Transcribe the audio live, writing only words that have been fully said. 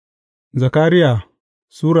Zakariya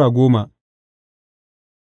Sura 10.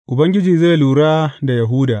 Ubangiji zai lura da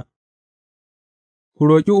Yahuda. Ku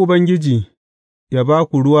roƙi Ubangiji ya ba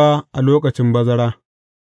ku ruwa a lokacin bazara;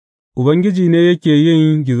 Ubangiji ne yake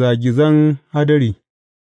yin gizagizan hadari,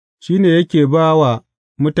 shi ne yake ba wa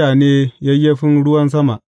mutane yayyafin ruwan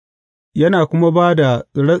sama, yana kuma ba da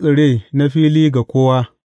tsire tsire na fili ga kowa.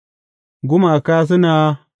 Gumaka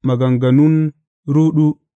suna maganganun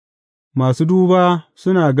ruɗu, masu duba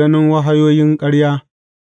suna ganin wahayoyin ƙarya,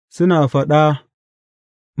 suna faɗa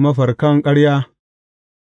mafarkan ƙarya,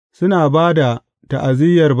 suna ba da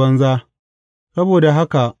ta'aziyyar banza; saboda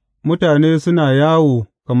haka mutane suna yawo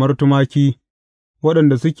kamar tumaki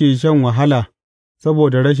waɗanda suke shan wahala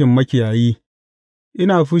saboda rashin makiyayi.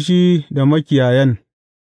 Ina fushi da makiyayan,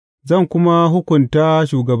 zan kuma hukunta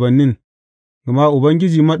shugabannin, gama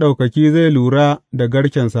Ubangiji Maɗaukaki zai lura da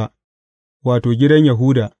garkensa, wato, gidan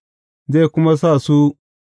Yahuda, zai kuma sa su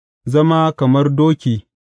zama kamar doki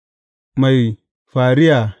mai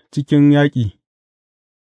fariya cikin yaƙi.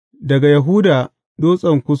 Daga Yahuda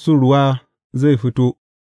dutsen kusurwa zai fito,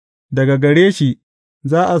 daga gare shi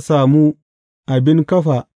za a samu abin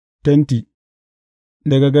kafa tenti,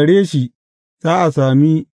 daga gare shi za a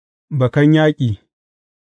sami bakan yaƙi,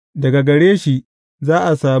 daga gare shi za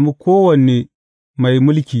a sami kowane mai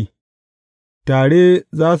mulki, tare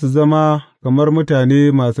za su zama kamar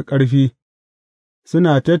mutane masu ƙarfi,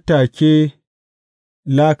 suna tattake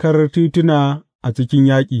lakar tituna a cikin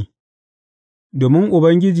yaƙi. Domin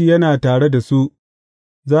Ubangiji yana tare da su,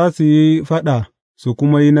 za su yi faɗa su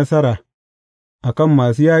kuma yi nasara a kan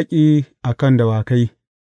masu yaƙi a kan dawakai.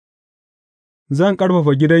 Zan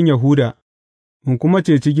ƙarfafa gidan Yahuda in kuma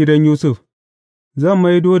ceci gidan Yusuf; zan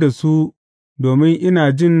maido da su domin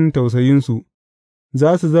ina jin tausayinsu,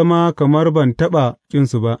 za su zama kamar ban taɓa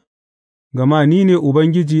ƙinsu ba, gama ni ne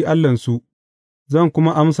Ubangiji Allahnsu, zan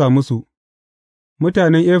kuma amsa musu.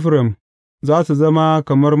 Mutanen Efraim za su zama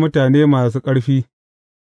kamar mutane masu ƙarfi,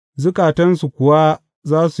 zukatansu kuwa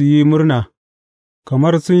za su yi murna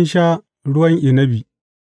kamar sun sha ruwan inabi;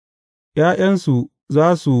 ’ya'yansu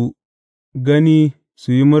za su gani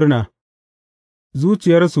su yi murna,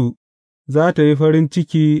 zuciyarsu za tă yi farin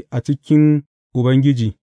ciki a cikin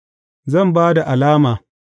Ubangiji. Zan ba da alama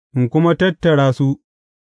in kuma tattara su,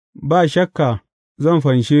 ba shakka zan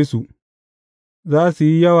fanshe su, za su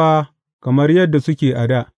yi yawa kamar yadda suke a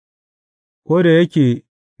dā, ko da yake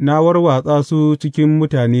na warwatsa su cikin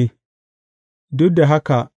mutane, duk da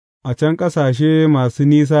haka a can ƙasashe masu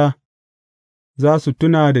nisa za su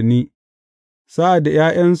tuna da ni, sa'ad da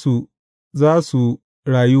 ’ya'yansu za su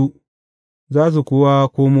rayu, za su kuwa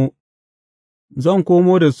komo, zan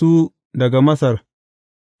komo da su daga Masar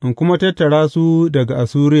in kuma tattara su daga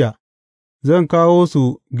Assuriya, zan kawo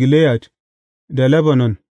su Gileyad da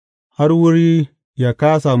Lebanon, har wuri ya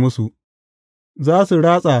kāsa musu. Za su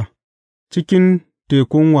ratsa cikin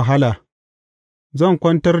tekun wahala, zan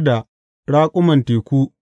kwantar da raƙuman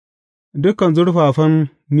teku, dukan zurfafan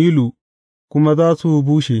Nilu kuma za su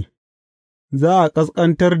bushe; za a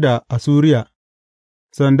ƙasƙantar da Assuriya,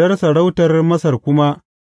 sandar sarautar Masar kuma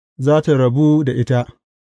za tă rabu da ita.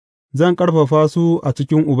 Zan ƙarfafa su a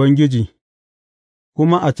cikin Ubangiji,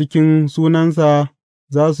 kuma a cikin sunansa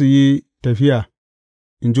za su yi tafiya,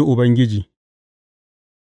 in ji Ubangiji.